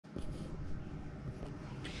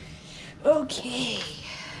Okay.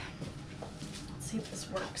 Let's see if this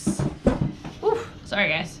works. Ooh, sorry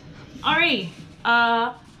guys. Alrighty.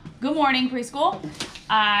 Good morning, preschool.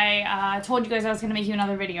 I told you guys I was gonna make you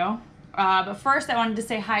another video. But first I wanted to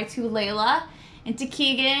say hi to Layla and to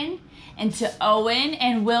Keegan and to Owen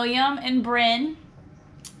and William and Bryn.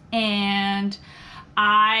 And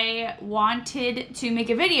I wanted to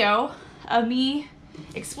make a video of me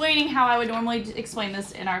explaining how I would normally explain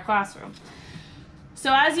this in our classroom.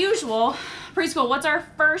 So as usual, preschool, what's our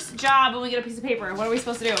first job when we get a piece of paper? What are we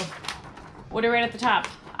supposed to do? What do we write at the top?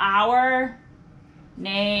 Our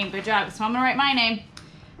name. Good job. So I'm gonna write my name.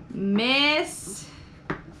 Miss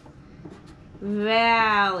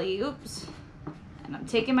Valley. Oops. And I'm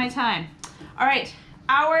taking my time. All right,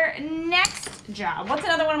 our next job. What's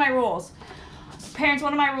another one of my rules? Parents,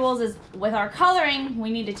 one of my rules is with our coloring, we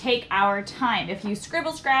need to take our time. If you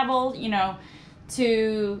scribble scrabble, you know,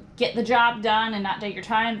 to get the job done and not take your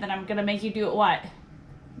time, then I'm gonna make you do it what?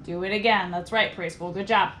 Do it again. That's right, preschool. Good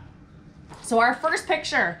job. So our first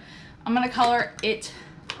picture, I'm gonna color it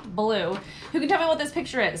blue. Who can tell me what this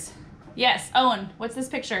picture is? Yes, Owen, what's this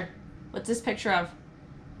picture? What's this picture of?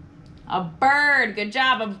 A bird. Good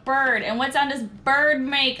job, a bird. And what sound does bird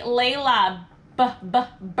make, Layla?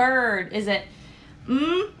 Bird. Is it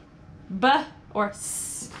B, or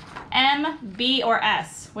S, M, B, or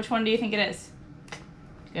S? Which one do you think it is?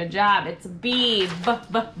 Good job. It's B,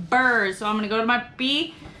 bird. So I'm going to go to my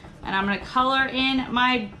B, and I'm going to color in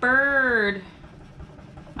my bird.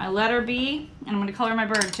 My letter B, and I'm going to color my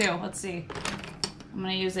bird too. Let's see. I'm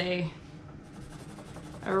going to use a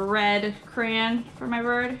red crayon for my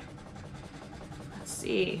bird. Let's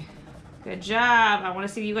see. Good job. I want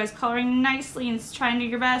to see you guys coloring nicely and trying to do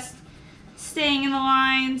your best. Staying in the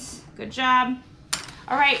lines. Good job.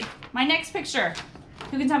 All right, my next picture.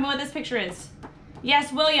 Who can tell me what this picture is?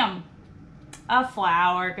 Yes, William. A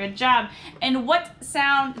flower. Good job. And what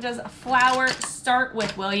sound does flower start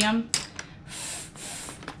with, William?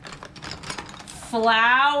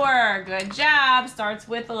 Flower. Good job. Starts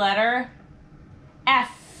with the letter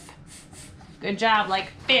F. Good job,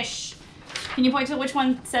 like fish. Can you point to which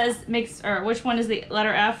one says makes, or which one is the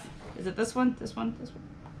letter F? Is it this one? This one? This one?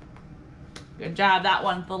 Good job, that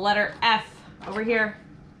one. The letter F over here.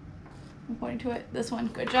 I'm pointing to it. This one.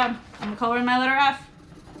 Good job. I'm gonna color in my letter F.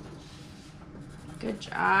 Good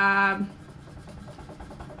job.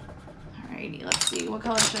 Alrighty, let's see. What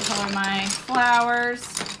color should I color my flowers?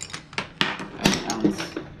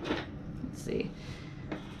 Let's see.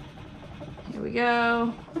 Here we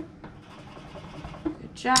go.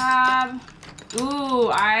 Good job. Ooh,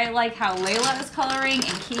 I like how Layla is coloring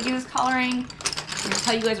and Keegan is coloring. I can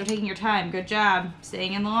tell you guys are taking your time. Good job.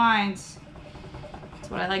 Staying in the lines. That's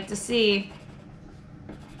what I like to see.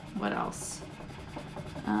 What else?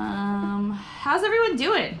 How's everyone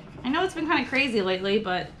doing? I know it's been kind of crazy lately,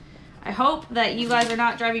 but I hope that you guys are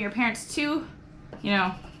not driving your parents too, you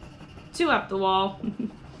know, too up the wall.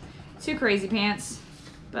 Too crazy pants.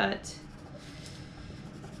 But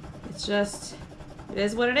it's just, it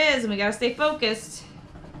is what it is, and we gotta stay focused.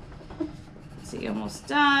 Let's see, almost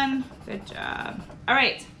done. Good job. All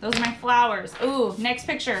right, those are my flowers. Ooh, next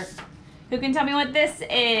picture. Who can tell me what this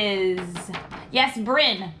is? Yes,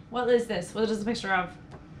 Bryn. What is this? What is the picture of?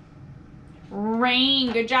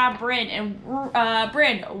 Rain. Good job, Bryn. And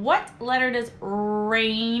Bryn, what letter does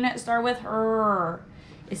rain start with? R.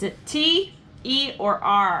 Is it T, E, or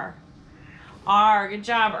R? R. Good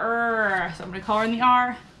job. R. So I'm gonna color in the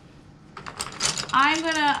R. I'm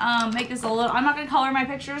gonna make this a little, I'm not gonna color my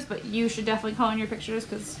pictures, but you should definitely color in your pictures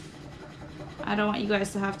because I don't want you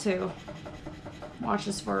guys to have to watch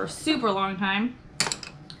this for a super long time.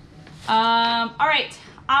 All right,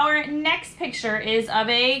 our next picture is of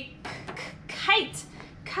a kite.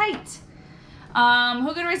 Kite.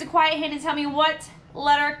 Who can raise a quiet hand and tell me what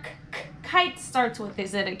letter kite starts with?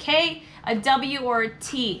 Is it a K, a W, or a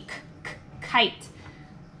T? Kite.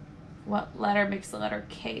 What letter makes the letter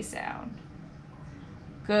K sound?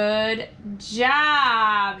 Good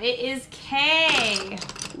job. It is K.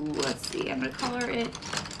 Ooh, let's see. I'm going to color it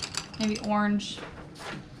maybe orange.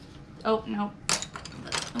 Oh, no.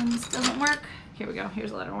 This doesn't work. Here we go.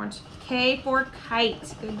 Here's the letter orange. K for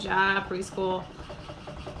kite. Good job, preschool.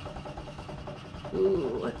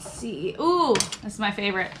 Ooh, let's see. Ooh, this is my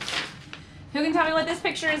favorite. Who can tell me what this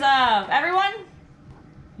picture is of? Everyone?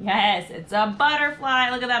 Yes, it's a butterfly.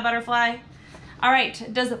 Look at that butterfly. All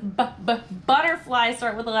right, does butterfly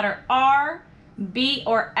start with the letter R, B,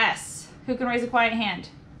 or S? Who can raise a quiet hand?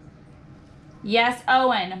 Yes,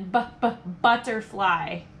 Owen.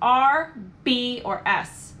 Butterfly. R, B, or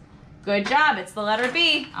S? Good job. It's the letter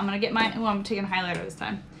B. I'm going to get my... Oh, I'm taking highlighter this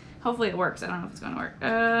time. Hopefully it works. I don't know if it's gonna work.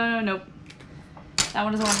 Nope. That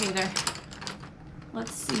one doesn't work either.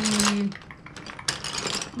 Let's see.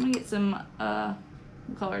 I'm gonna get some, what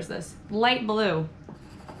color is this? Light blue.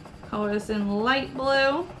 Color this in light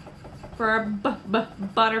blue for our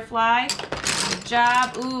butterfly. Good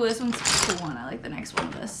job. Ooh, this one's a cool one. I like the next one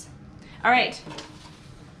of this. All right,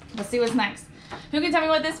 let's see what's next. Who can tell me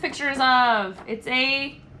what this picture is of? It's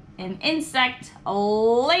an insect, a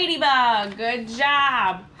ladybug. Good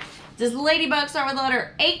job. Does ladybug start with the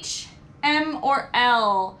letter H, M, or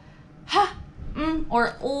L? Ha,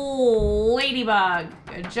 or O, ladybug.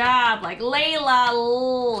 Good job. Like Layla,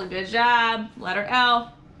 L. Good job. Letter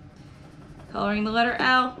L. Coloring the letter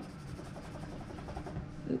L.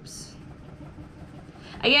 Oops.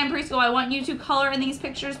 Again, preschool, I want you to color in these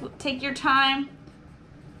pictures. Take your time,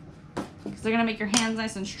 because they're gonna make your hands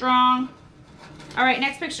nice and strong. All right,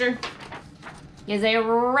 next picture is a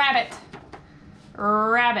rabbit.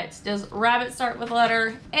 Rabbit. Does rabbit start with the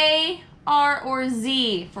letter A, R, or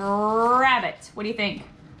Z for rabbit? What do you think?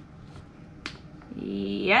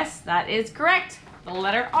 Yes, that is correct. The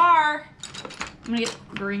letter R. I'm gonna get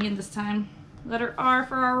green this time. Letter R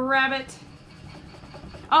for our rabbit.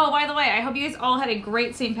 Oh, by the way, I hope you guys all had a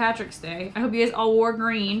great St. Patrick's Day. I hope you guys all wore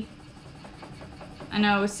green. I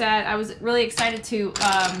know it was sad. I was really excited to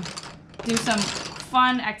do some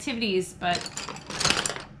fun activities, but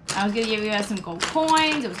I was gonna give you guys some gold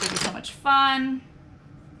coins. It was gonna be so much fun.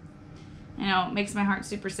 You know, it makes my heart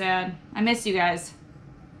super sad. I miss you guys.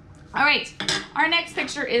 All right, our next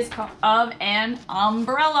picture is of an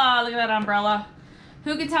umbrella. Look at that umbrella.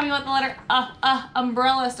 Who can tell me what the letter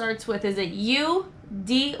umbrella starts with? Is it U,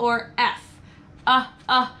 D, or F?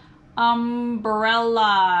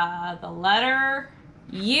 Umbrella. The letter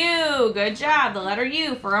U. Good job. The letter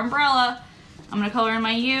U for umbrella. I'm gonna color in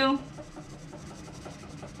my U.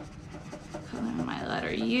 Color in my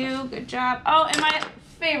letter U. Good job. Oh, and my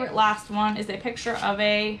favorite last one is a picture of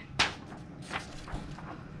a,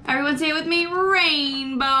 everyone say it with me,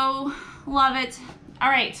 rainbow. Love it. All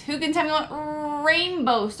right, who can tell me what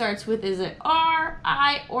rainbow starts with? Is it R,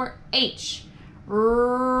 I, or H?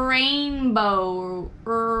 Rainbow.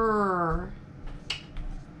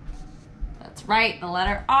 That's right, the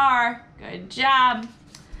letter R. Good job.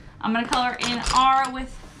 I'm gonna color in R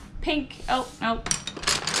with pink. Oh, nope.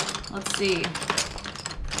 Let's see.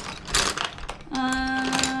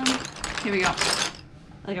 Here we go.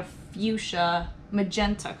 Like a fuchsia,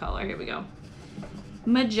 magenta color. Here we go.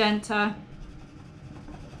 Magenta.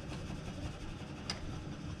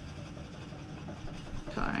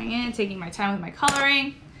 Coloring in, taking my time with my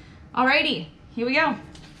coloring. Alrighty, here we go.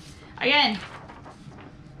 Again,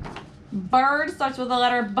 bird starts with the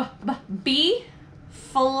letter B.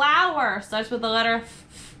 Flower starts with the letter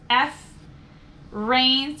F.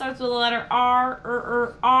 Rain starts with the letter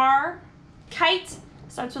R. Kite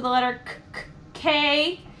starts with the letter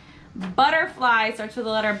K. Butterfly starts with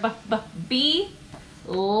the letter B.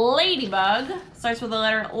 Ladybug starts with the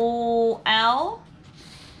letter L.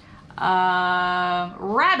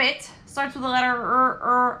 Rabbit starts with the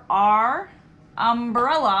letter R.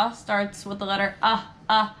 Umbrella starts with the letter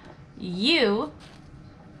U.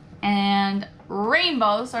 And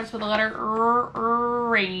rainbow starts with the letter R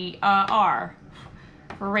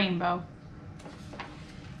for rainbow.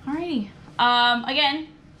 Alrighty. Again,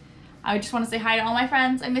 I just want to say hi to all my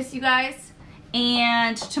friends. I miss you guys.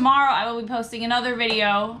 And tomorrow I will be posting another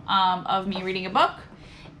video of me reading a book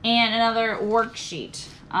and another worksheet.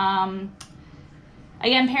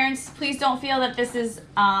 Again, parents, please don't feel that this is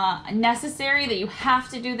necessary, that you have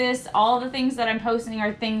to do this. All the things that I'm posting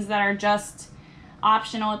are things that are just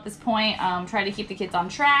optional at this point. Try to keep the kids on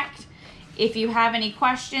track. If you have any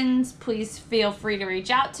questions, please feel free to reach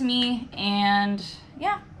out to me. And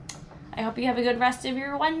yeah, I hope you have a good rest of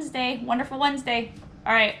your Wednesday. Wonderful Wednesday.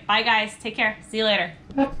 All right, bye guys. Take care. See you later.